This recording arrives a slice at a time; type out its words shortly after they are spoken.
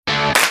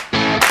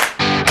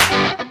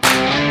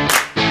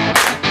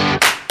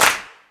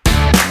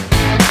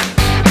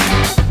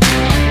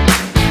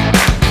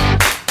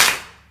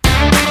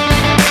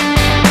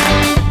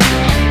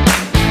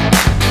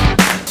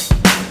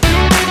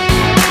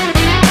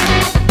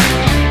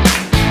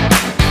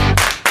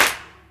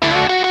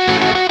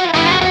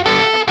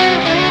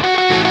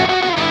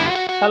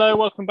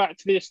welcome back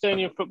to the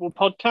Estonian Football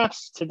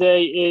Podcast.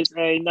 Today is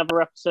another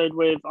episode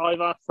with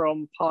Ivar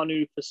from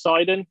Pärnu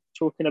Poseidon,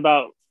 talking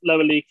about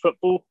lower league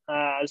football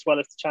as well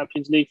as the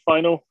Champions League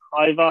final.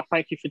 Ivar,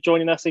 thank you for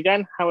joining us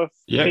again. How have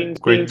things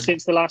been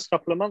since the last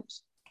couple of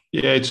months?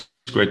 Yeah, it's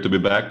great to be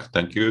back.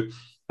 Thank you.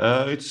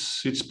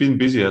 It's been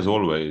busy as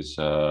always.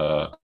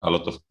 A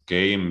lot of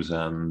games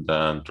and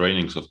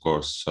trainings, of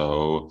course.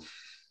 So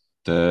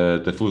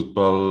the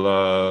football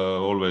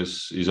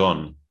always is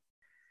on.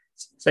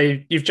 So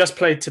you've just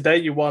played today.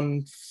 You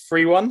won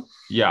 3-1.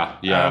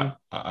 Yeah.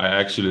 I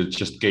actually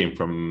just came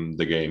from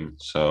the game,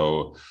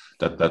 so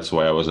that's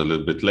why I was a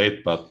little bit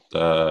late. But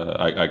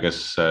I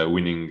guess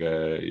winning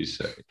is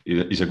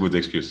a good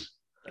excuse.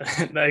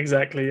 No,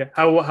 exactly. Yeah.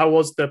 How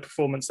was the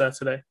performance there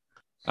today?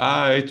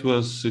 It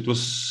was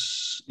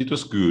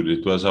good.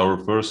 It was our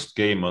first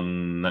game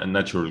on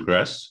natural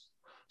grass,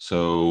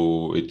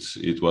 so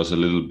it was a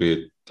little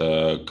bit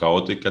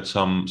chaotic at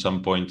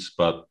some points,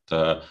 but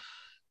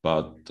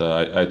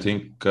I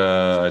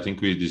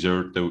think we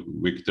deserved the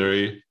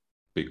victory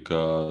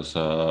because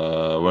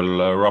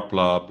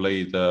Rapla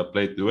played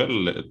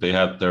well. They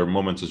had their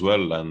moments as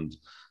well, and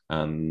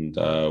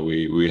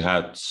we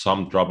had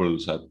some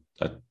troubles at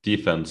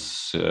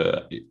defense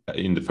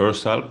in the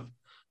first half,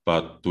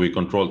 but we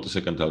controlled the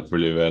second half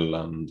really well,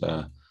 and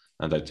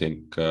I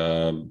think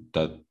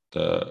that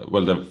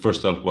the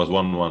first half was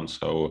 1-1,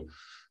 so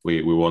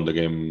we won the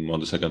game on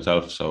the second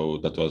half. So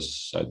that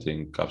was, I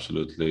think,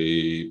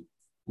 absolutely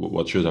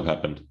what should have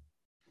happened.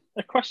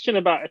 A question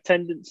about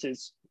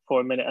attendances for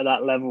a minute at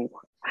that level.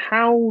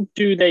 How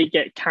do they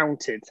get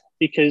counted?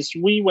 Because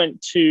we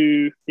went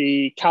to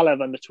the Kalev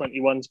under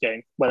 21s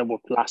game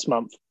last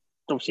month.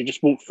 Obviously,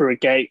 just walked through a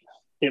gate,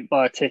 didn't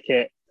buy a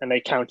ticket, and they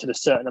counted a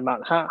certain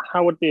amount.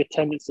 How would the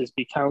attendances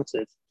be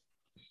counted?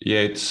 Yeah,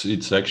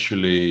 it's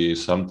actually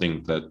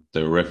something that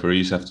the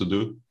referees have to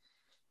do.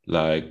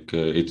 Like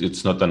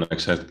it's not an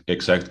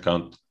exact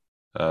count,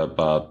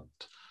 but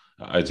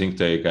I think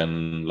they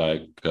can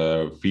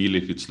feel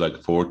if it's like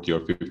 40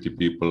 or 50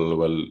 people.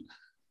 Well,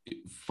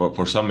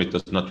 for some it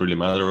does not really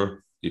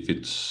matter if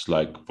it's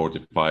like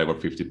 45 or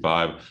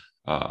 55.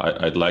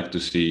 I'd like to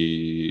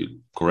see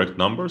correct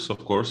numbers,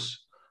 of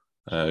course,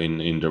 in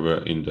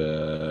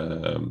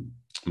the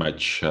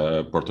match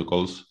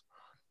protocols,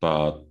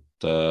 but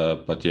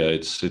yeah,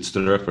 it's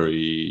the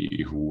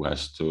referee who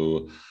has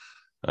to.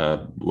 I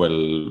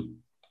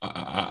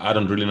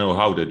don't really know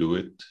how they do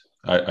it.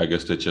 I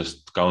guess they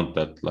just count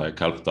that like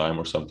half time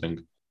or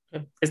something.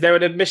 Is there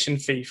an admission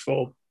fee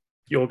for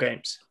your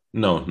games?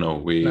 No.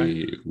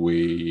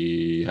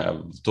 We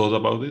have thought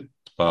about it,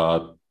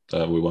 but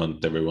we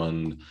want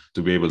everyone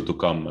to be able to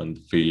come and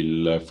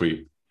feel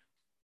free.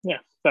 Yeah,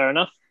 fair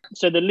enough.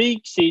 So the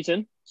league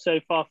season so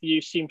far for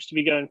you seems to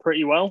be going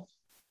pretty well.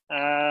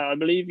 I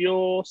believe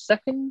you're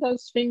second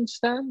as things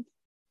stand.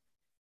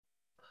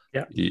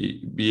 Yeah,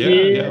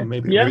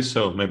 maybe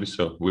so.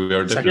 We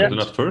are definitely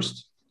not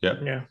first.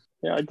 Yeah.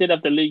 I did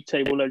have the league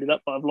table loaded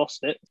up, but I've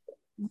lost it.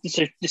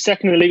 So the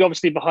second in the league,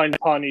 obviously behind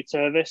Pärnu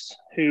Tervis,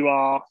 who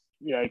are,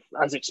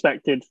 as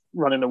expected,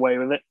 running away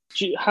with it.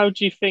 How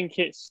do you think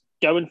it's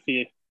going for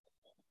you?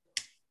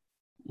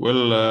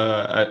 Well,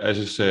 as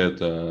you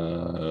said,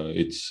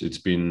 it's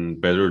been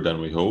better than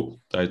we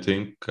hoped. I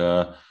think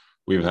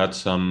we've had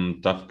some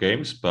tough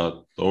games,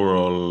 but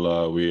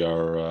overall we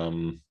are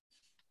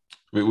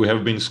we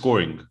have been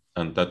scoring,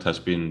 and that has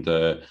been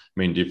the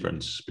main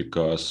difference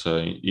because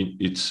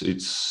it's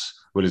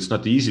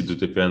not easy to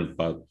defend,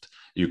 but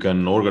you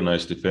can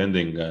organize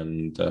defending,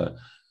 and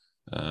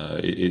how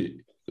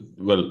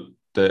will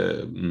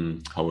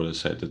I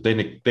say,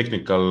 the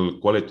technical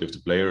quality of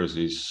the players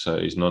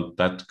is not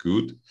that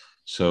good,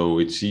 so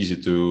it's easy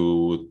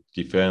to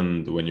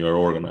defend when you are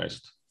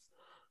organized.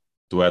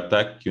 To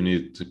attack, you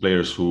need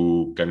players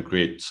who can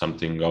create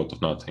something out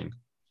of nothing.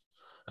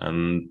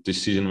 And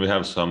this season we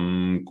have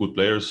some good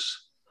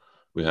players.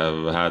 We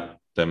have had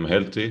them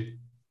healthy,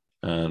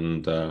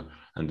 and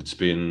it's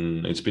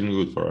been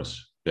good for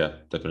us. Yeah,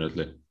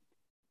 definitely.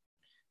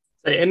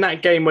 So in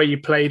that game where you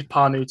played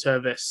Pärnu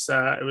Tervis,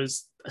 it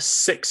was a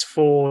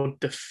 6-4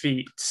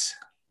 defeat.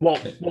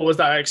 What was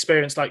that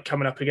experience like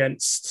coming up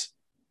against,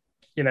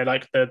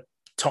 like the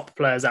top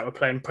players that were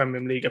playing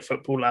Premier League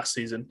football last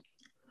season?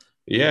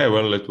 Yeah,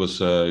 well, it was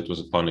a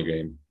funny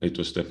game. It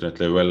was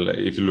definitely,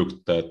 if you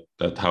looked at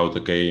how the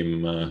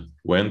game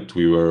went,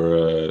 we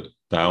were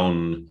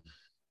down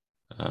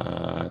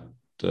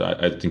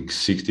I think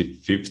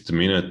 65th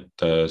minute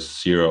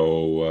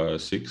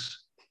 0-6,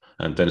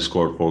 and then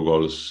scored 4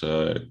 goals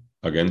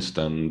against,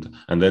 and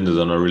ended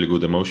on a really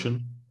good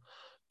emotion.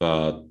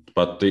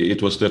 But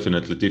it was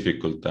definitely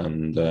difficult,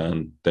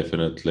 and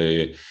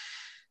definitely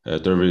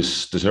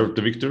Tervis deserved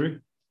the victory.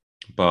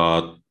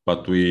 But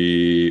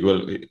we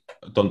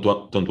don't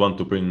want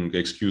to bring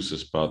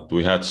excuses, but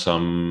we had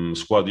some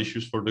squad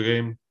issues for the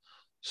game,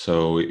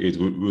 so it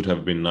would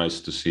have been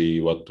nice to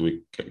see what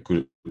we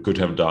could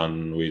have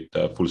done with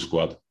a full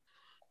squad.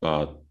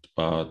 But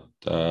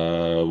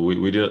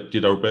we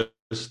did our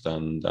best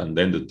and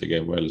ended the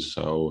game well.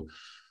 So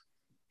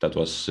that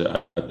was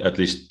at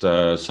least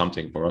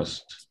something for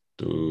us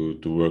to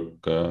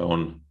work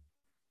on.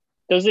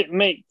 Does it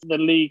make the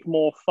league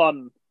more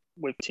fun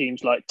with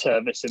teams like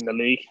Turvis in the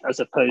league, as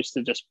opposed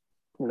to just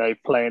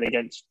playing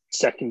against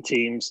second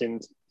teams?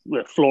 And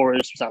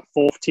Flores was that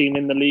fourth team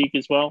in the league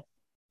as well.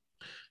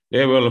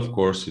 Yeah, well, of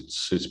course,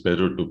 it's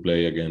better to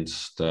play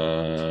against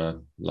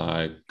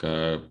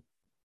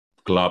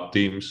club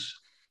teams,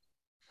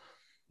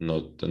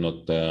 not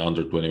the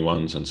under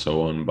 21s and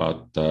so on.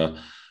 But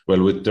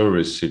well, with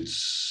Turvis,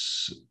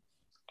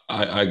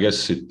 I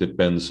guess it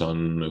depends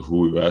on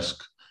who you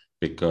ask,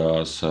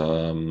 because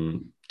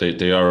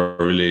they are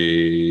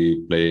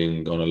really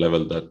playing on a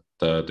level that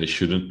they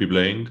shouldn't be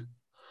playing.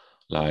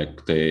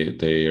 Like they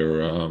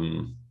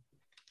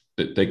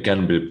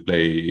can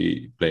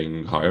be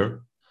playing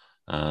higher,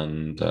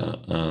 and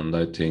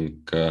I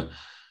think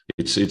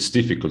it's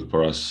difficult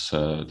for us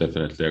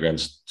definitely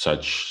against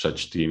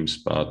such teams.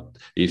 But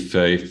if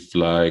I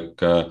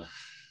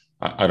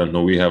don't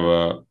know, we have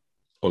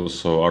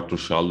also Artur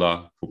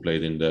Shalda, who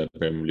played in the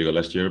Premier League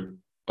last year.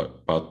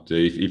 But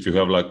if you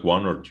have like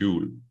one or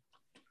two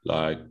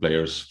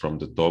players from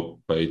the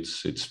top,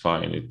 it's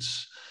fine.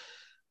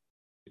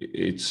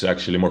 It's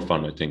actually more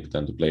fun, I think,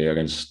 than to play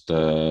against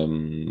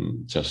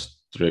just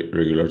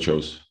regular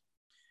Joes.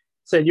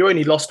 So you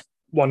only lost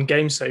one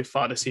game so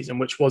far this season,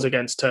 which was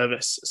against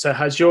Turvis. So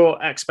has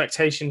your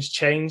expectations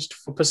changed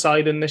for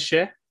Poseidon this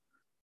year?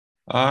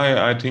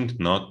 I think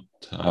not.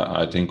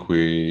 I think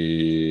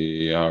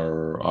we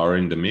are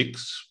in the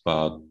mix,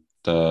 but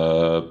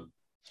well,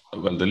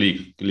 the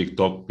league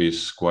top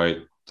is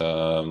quite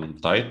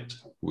tight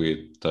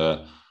with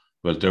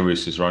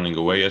Turvis is running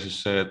away, as you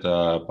said,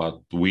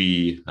 but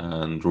we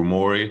and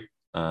Rumori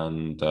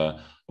and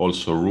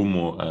also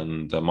Rumo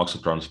and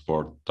Maksa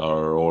Transport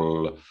are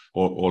all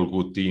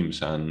good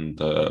teams,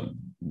 and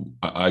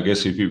I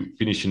guess if you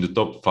finish in the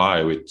top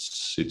 5,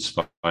 it's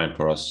fine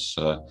for us.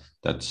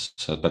 That's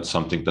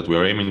something that we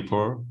are aiming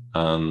for,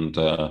 and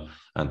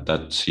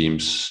that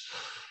seems.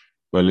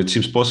 Well, it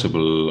seems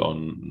possible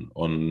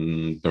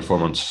on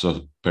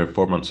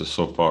performances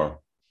so far,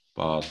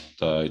 but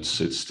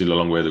it's still a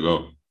long way to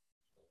go.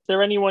 Is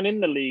there anyone in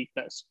the league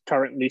that's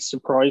currently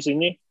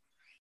surprising you?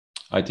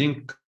 I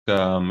think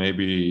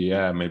maybe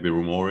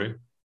Rumori.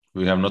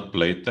 We have not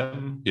played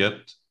them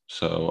yet,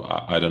 so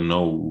I don't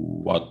know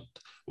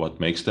what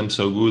makes them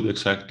so good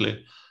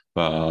exactly.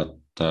 But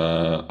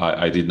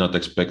I did not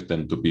expect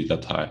them to be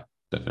that high.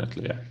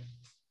 Definitely, yeah.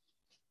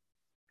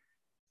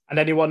 And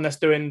anyone that's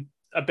doing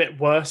a bit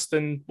worse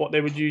than what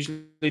they would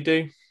usually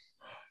do?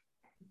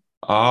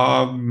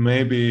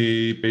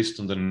 Maybe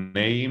based on the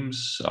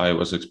names, I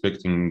was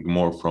expecting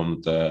more from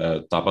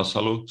the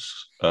Tabasalu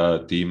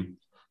team.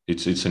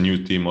 It's a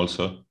new team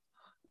also,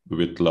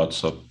 with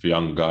lots of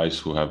young guys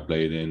who have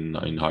played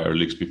in higher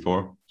leagues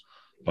before,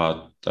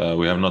 but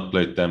we have not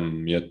played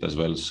them yet as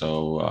well.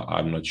 So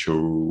I'm not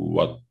sure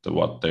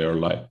what they are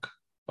like,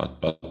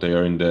 but they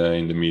are in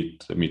the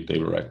mid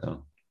table right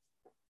now.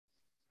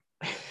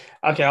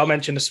 Okay, I'll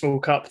mention the small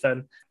cup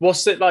then.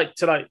 What's it like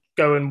to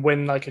go and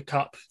win a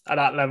cup at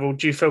that level?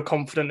 Do you feel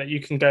confident that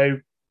you can go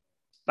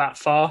that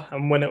far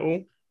and win it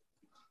all?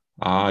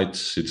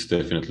 It's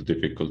definitely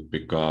difficult,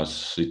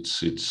 because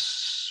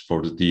it's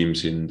for the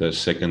teams in the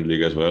second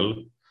league as well.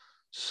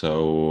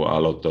 So a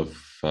lot of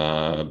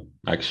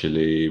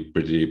actually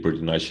pretty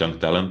nice young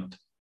talent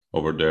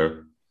over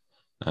there,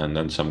 and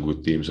then some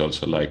good teams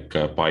also, like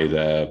by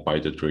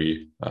the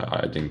Tree.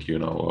 I think you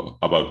know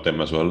about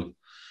them as well.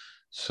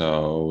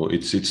 So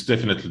it's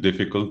definitely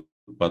difficult,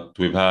 but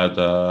we've had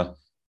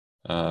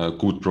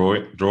good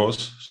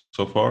draws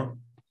so far,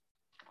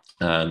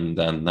 and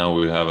now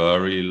we have a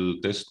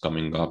real test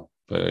coming up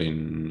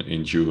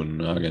in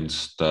June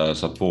against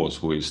Sapos,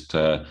 who is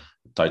the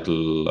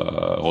title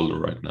holder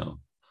right now.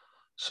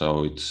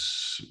 So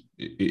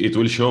it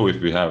will show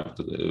if we have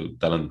the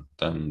talent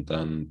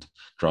and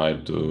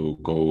drive to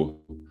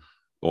go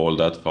all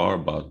that far.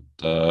 But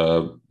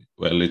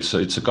well, it's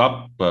a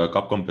cup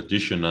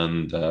competition,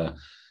 and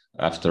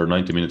after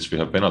 90 minutes we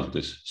have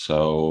penalties.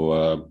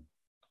 So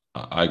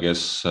I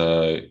guess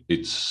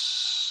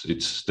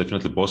it's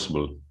definitely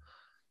possible.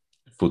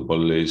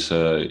 Football is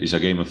a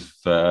game of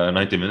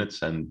 90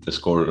 minutes, and the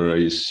score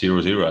is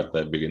 0-0 at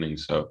the beginning.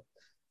 So,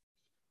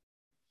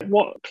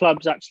 what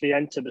clubs actually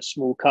enter the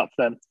small cup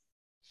then?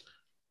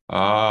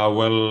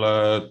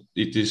 Well,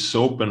 it is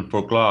open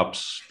for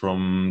clubs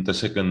from the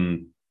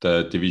second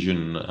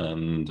division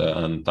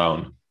and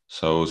down.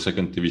 So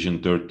second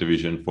division, third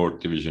division, fourth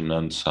division,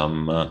 and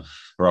some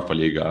Rafa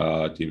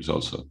Liga teams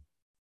also.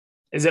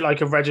 Is it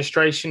like a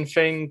registration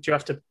thing? Do you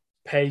have to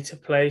pay to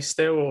play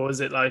still, or is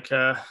it like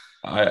a?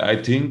 I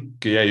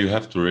think you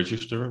have to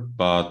register,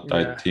 but Yeah.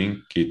 I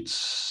think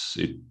it's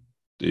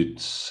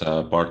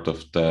part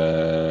of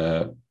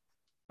the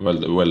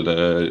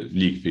the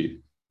league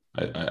fee.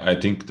 I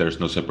think there's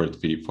no separate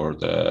fee for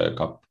the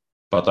cup,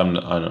 but I'm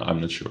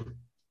not sure.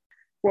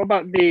 What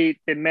about the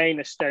main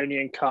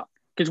Estonian Cup?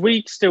 Because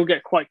we still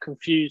get quite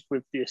confused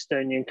with the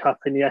Estonian Cup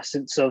in the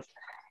essence of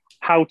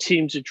how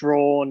teams are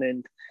drawn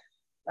and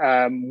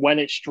when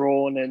it's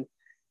drawn, and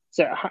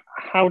so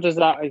how does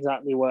that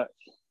exactly work?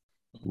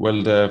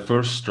 Well, the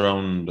first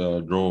round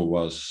draw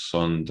was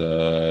on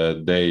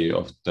the day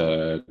of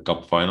the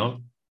cup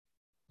final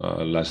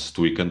last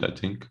weekend, I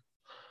think.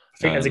 I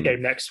think there's a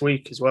game next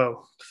week as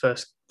well.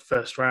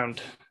 First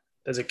round.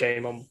 There's a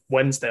game on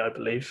Wednesday, I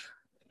believe.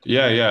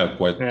 Yeah,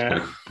 quite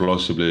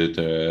plausibly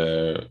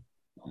the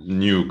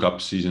new cup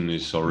season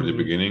is already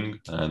beginning,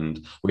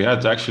 and we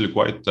had actually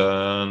quite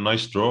a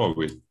nice draw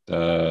with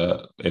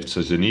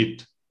FC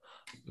Zenit.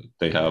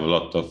 They have a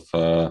lot of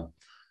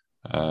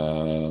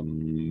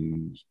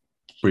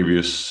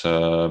previous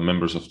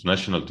members of the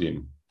national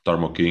team: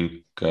 Tarmo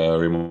Kink,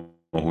 Rimo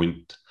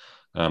Hunt,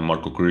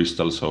 Marco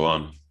Kristal, so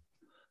on.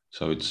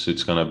 So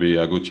it's gonna be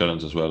a good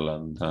challenge as well,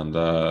 and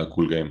a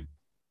cool game.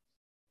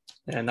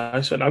 Yeah,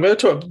 nice one. I'm going to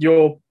talk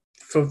your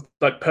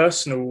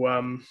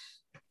personal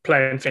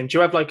playing thing. Do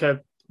you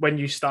have when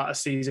you start a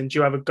season? Do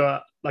you have a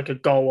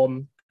goal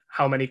on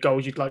how many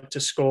goals you'd like to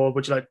score?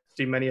 Would you like to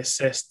do many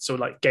assists or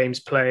games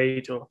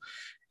played or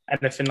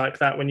anything like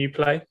that when you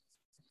play?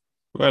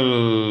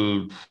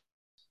 Well,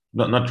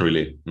 not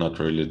really,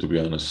 to be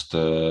honest.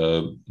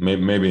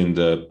 Maybe in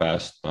the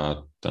past,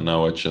 but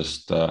now I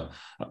just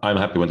I'm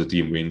happy when the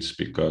team wins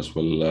because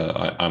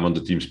I'm on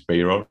the team's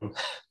payroll.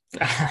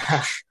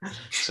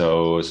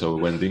 so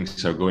when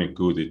things are going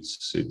good,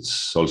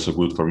 it's also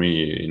good for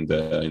me in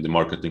the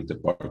marketing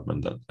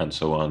department and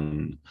so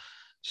on.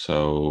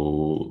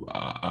 So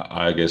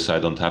I guess I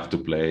don't have to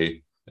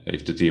play.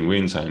 If the team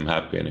wins, I'm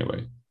happy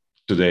anyway.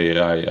 Today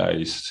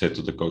I said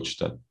to the coach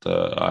that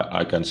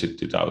I can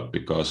sit it out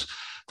because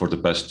for the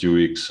past 2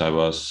 weeks I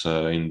was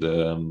in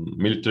the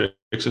military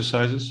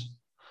exercises,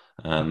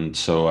 and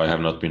so I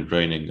have not been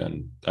training,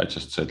 and I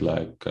just said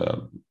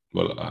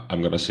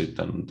I'm gonna sit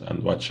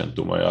and watch and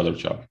do my other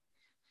job.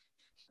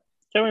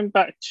 Going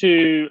back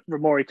to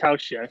Rumori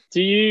Calcio,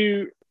 do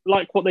you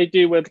like what they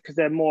do because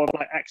they're more of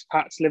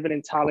expats living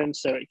in Tallinn,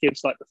 so it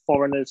gives the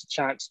foreigners a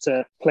chance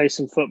to play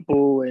some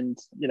football and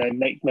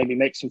maybe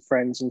make some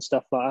friends and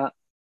stuff like that?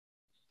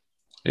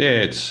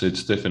 Yeah,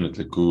 it's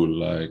definitely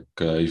cool.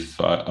 If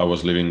I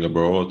was living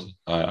abroad,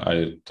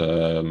 I'd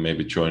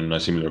maybe join a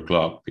similar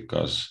club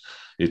because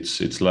it's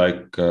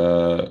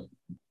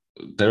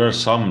there are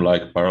some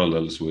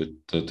parallels with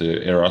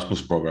the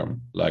Erasmus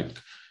program.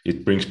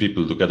 It brings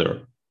people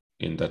together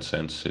in that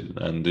sense,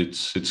 and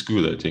it's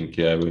good. I think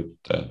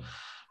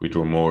with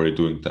Rumori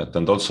doing that,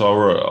 and also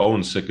our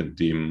own second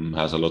team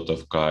has a lot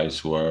of guys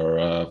who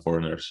are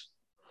foreigners.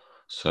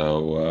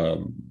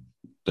 So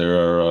there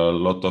are a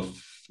lot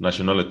of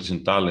nationalities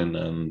in Tallinn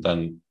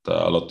and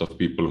a lot of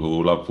people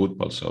who love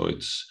football. So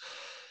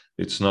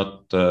it's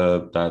not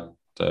that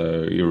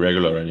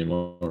irregular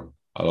anymore.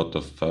 A lot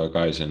of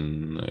guys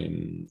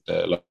in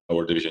the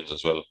lower divisions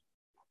as well.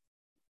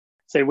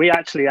 So we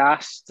actually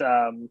asked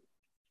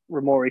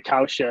Rumori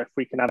Calcio if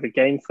we can have a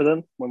game for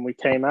them when we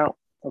came out.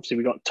 Obviously,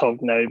 we got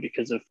told no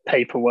because of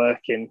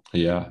paperwork and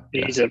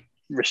visa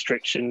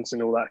restrictions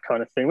and all that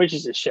kind of thing, which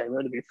is a shame. It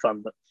would have been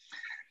fun, but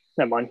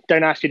never mind.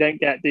 Don't ask, you don't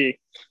get, do you?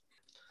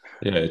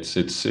 Yeah,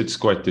 it's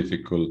quite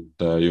difficult.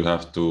 You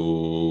have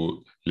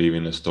to live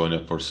in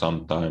Estonia for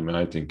some time.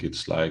 I think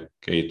it's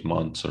 8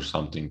 months or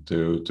something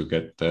to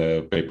get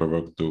the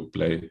paperwork to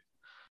play.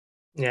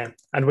 Yeah,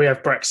 and we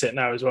have Brexit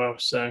now as well,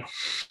 so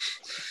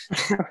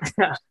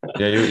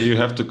yeah, you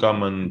have to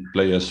come and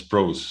play as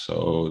pros,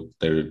 so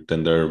there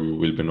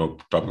will be no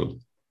trouble.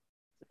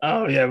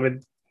 Oh yeah, we're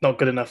not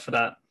good enough for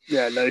that.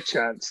 Yeah, no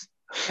chance.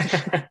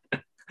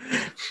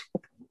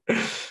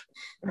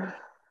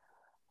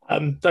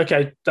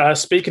 Okay,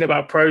 speaking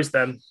about pros,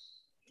 then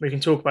we can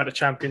talk about the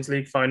Champions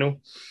League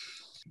final.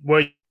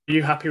 Were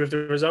you happy with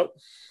the result?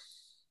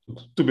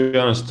 To be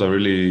honest, I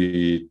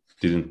really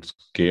didn't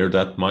care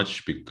that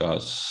much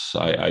because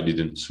I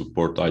didn't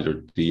support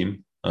either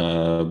team.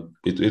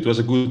 It was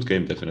a good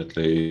game,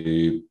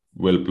 definitely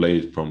well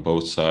played from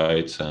both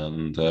sides,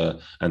 and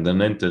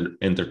an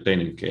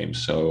entertaining game.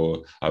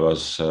 So I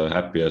was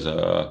happy as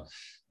a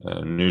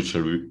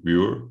neutral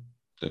viewer.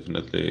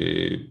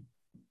 Definitely.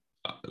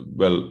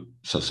 Well,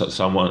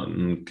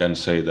 someone can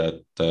say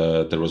that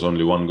there was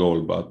only one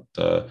goal, but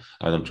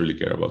I don't really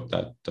care about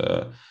that.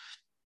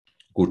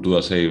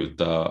 Courtois saved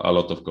a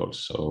lot of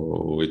goals,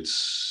 so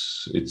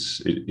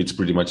it's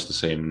pretty much the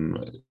same.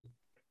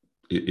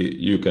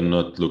 You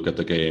cannot look at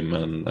the game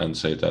and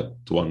say that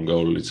one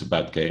goal is a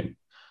bad game.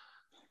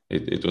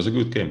 It was a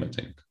good game, I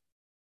think.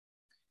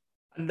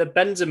 And the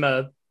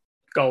Benzema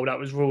goal that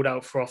was ruled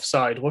out for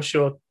offside, was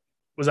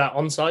that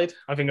onside?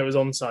 I think it was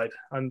onside.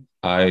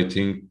 I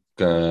think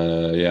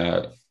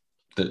there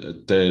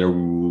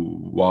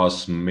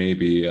was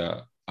maybe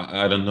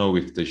I don't know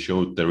if they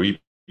showed the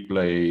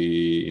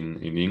replay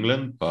in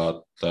England,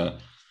 but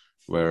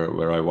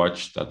where I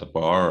watched at the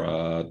bar,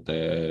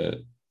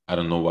 I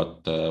don't know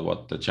what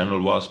the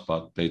channel was,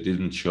 but they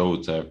didn't show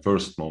the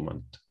first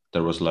moment.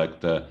 There was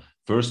the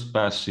first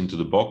pass into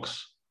the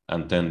box,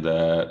 and then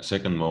the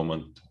second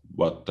moment,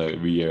 what the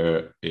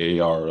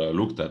VAR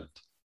looked at.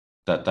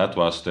 That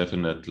was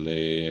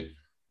definitely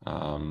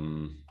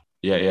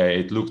Yeah,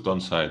 it looked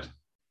onside.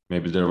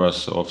 Maybe there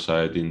was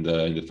offside in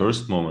the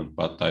first moment,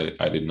 but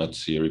I did not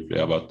see a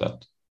replay about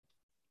that.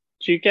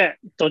 Do you get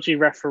dodgy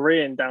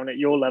refereeing down at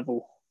your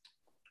level?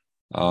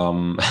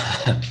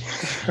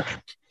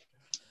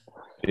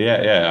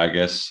 Yeah, I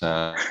guess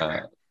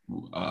a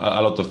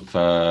lot of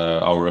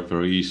our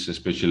referees,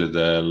 especially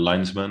the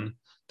linesmen,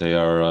 they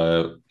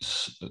are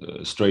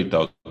straight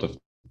out of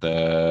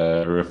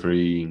the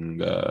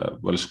refereeing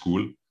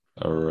school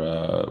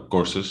or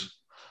courses,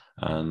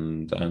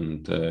 and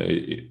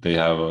they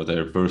have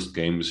their first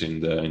games in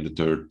the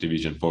third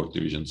division, fourth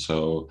division.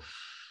 So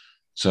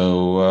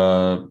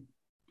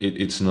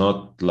it's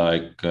not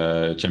like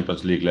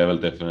Champions League level,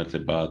 definitely,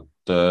 but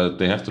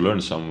they have to learn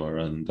somewhere,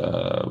 and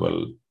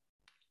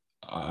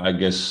I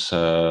guess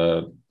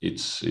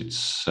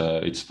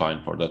it's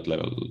fine for that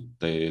level.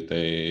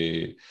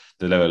 Their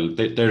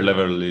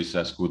level is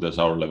as good as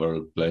our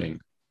level playing.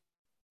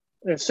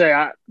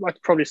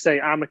 I'd probably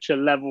say amateur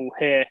level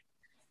here.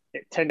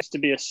 It tends to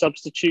be a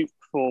substitute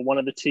for one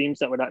of the teams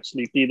that would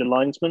actually be the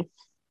linesman.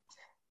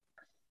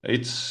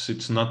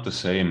 It's not the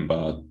same,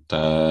 but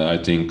I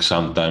think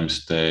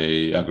sometimes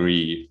they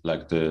agree,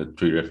 like the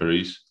three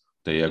referees,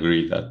 they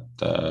agree that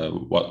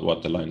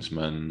what the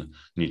linesmen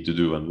need to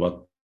do and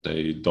what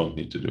they don't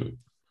need to do,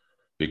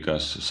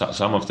 because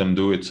some of them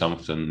do it, some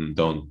of them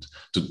don't.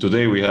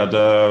 Today we had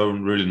a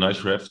really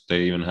nice ref.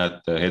 They even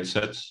had the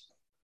headsets.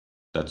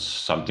 That's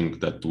something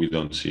that we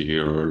don't see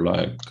here,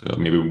 like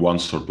maybe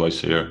once or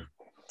twice a year.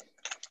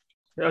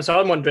 So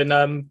I'm wondering,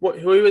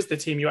 who is the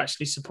team you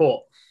actually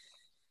support?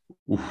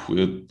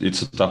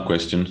 It's a tough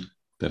question.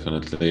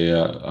 Definitely,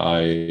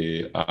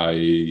 I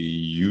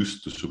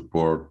used to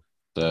support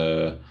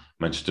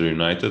Manchester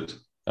United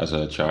as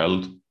a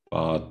child,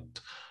 but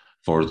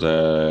for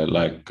the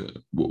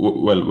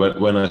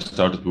when I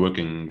started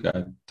working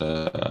at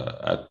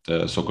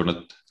the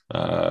SoccerNet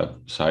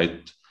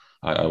site,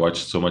 I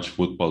watched so much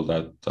football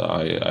that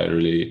I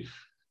really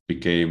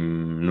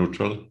became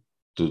neutral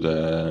to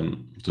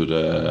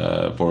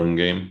the foreign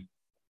game,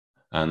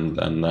 and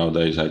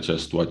nowadays I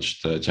just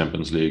watch the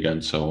Champions League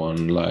and so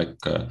on,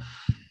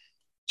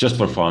 just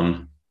for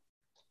fun.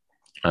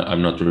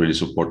 I'm not really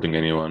supporting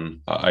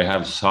anyone. I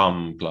have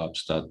some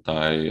clubs that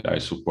I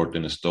support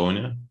in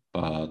Estonia,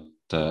 but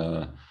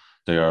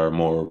they are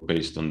more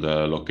based on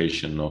the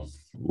location of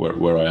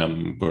where I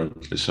am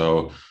currently.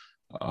 So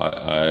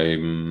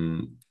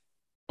I'm,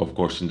 of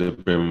course, in the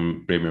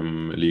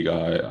Premium League,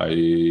 I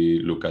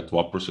look at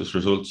Vaprus's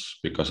results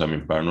because I'm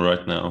in Pärnu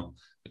right now.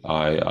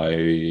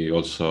 I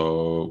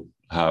also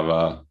have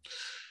a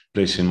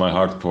place in my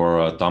heart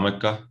for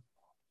Tammeka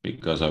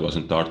because I was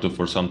in Tartu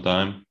for some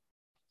time,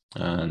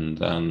 and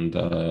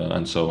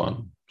so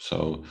on.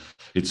 So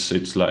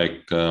it's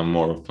like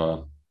more of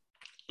a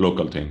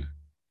local thing.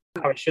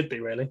 How it should be,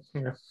 really.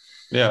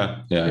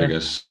 Yeah. I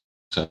guess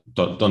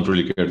don't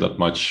really care that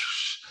much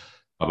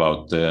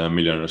about the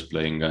millionaires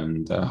playing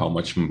and how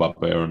much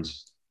Mbappe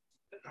earns.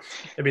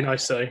 It'd be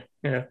nice though.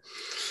 Yeah.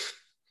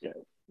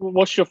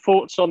 What's your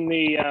thoughts on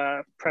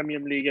the Premier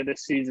League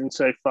this season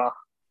so far?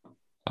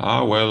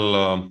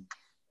 I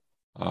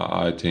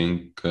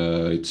think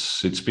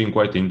it's been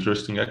quite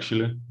interesting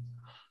actually.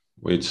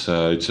 It's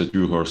a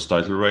two-horse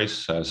title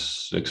race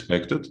as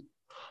expected.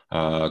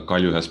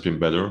 Kalju has been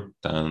better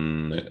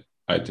than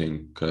I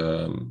think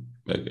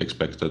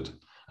expected,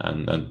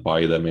 and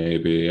Paide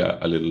maybe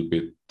a little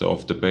bit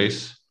off the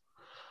pace,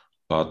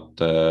 but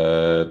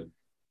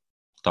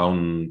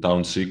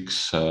down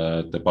six,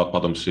 the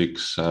bottom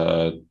six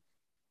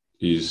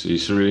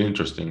is really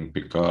interesting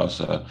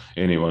because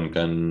anyone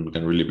can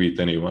really beat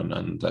anyone,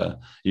 and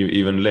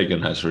even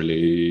Legion has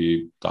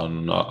really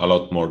done a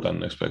lot more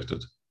than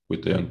expected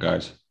with the young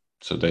guys.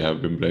 So they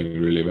have been playing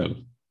really well.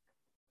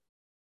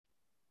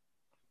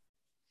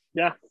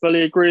 Yeah,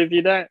 fully agree with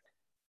you there.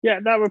 Yeah,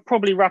 that would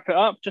probably wrap it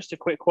up. Just a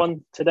quick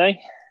one today.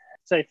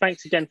 So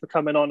thanks again for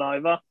coming on,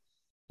 Ivar.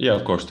 Yeah,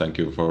 of course. Thank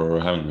you for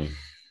having me.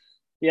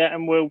 Yeah,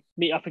 and we'll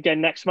meet up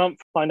again next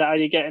month, find out how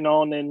you're getting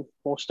on and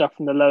more stuff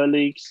from the lower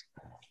leagues.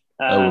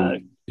 Yeah,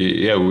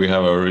 we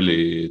have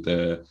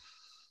the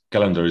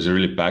calendar is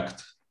really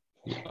packed.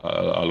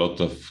 A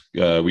lot of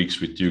weeks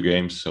with 2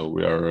 games, so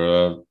we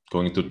are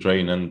going to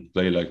train and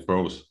play like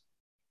pros.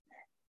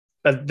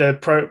 But the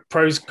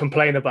pros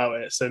complain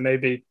about it, so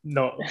maybe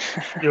not.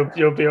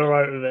 You'll be all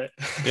right with it.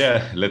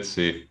 Yeah, let's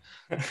see.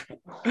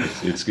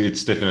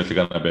 It's definitely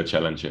gonna be a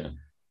challenge. Yeah.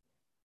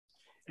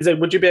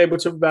 Would you be able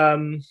to?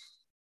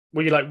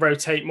 Will you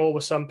rotate more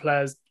with some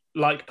players,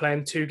 like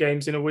playing 2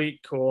 games in a week,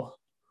 or?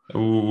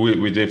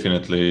 We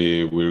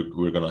definitely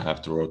we're gonna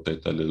have to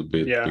rotate a little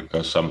bit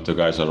because some of the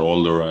guys are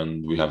older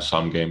and we have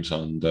some games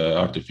on the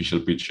artificial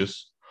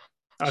pitches.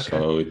 Okay.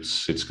 So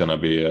it's gonna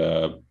be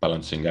a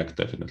balancing act,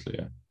 definitely.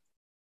 Yeah.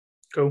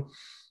 Cool.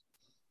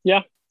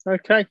 Yeah.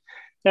 Okay.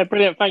 Yeah.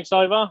 Brilliant. Thanks,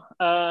 Ivar.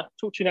 Talk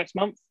to you next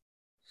month.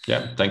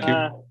 Yeah. Thank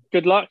you.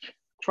 Good luck.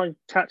 Try and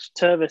catch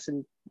Tervis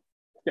and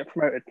get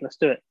promoted. Let's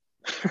do it.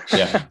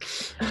 Yeah.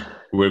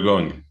 We're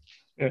going.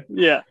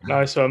 Yeah.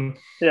 Nice one.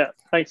 Yeah.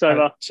 Thanks,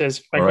 Ivar. Cheers.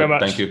 Thank you very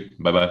much. Thank you.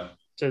 Bye-bye.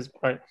 Cheers.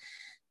 Bye.